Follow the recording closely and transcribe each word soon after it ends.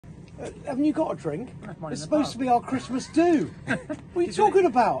Haven't you got a drink? Mine It's in the supposed pub. to be our Christmas do. What are you talking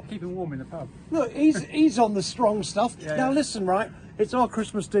about? Keep him warm in the pub. Look, he's on the strong stuff. Yeah, Now yeah. listen, right, it's our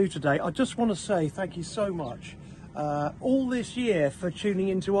Christmas do today. I just want to say thank you so much all this year for tuning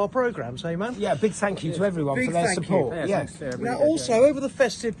into our programmes, eh, man? Yeah, big thank you to everyone Big for their thank you. support. Yeah, Yeah. thanks to everybody. Now Yeah, also, over the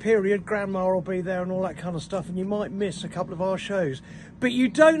festive period, Grandma will be there and all that kind of stuff, and you might miss a couple of our shows. But you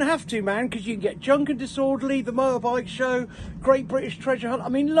don't have to, man, because you can get Junk and Disorderly, the Motorbike Show, Great British Treasure Hunt, I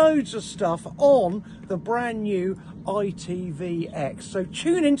mean loads of stuff on the brand new ITVX. So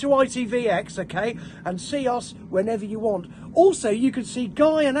tune into ITVX, okay, and see us whenever you want. Also, you can see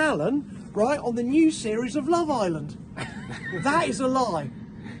Guy and Alan, right, on the new series of Love Island. That is a lie.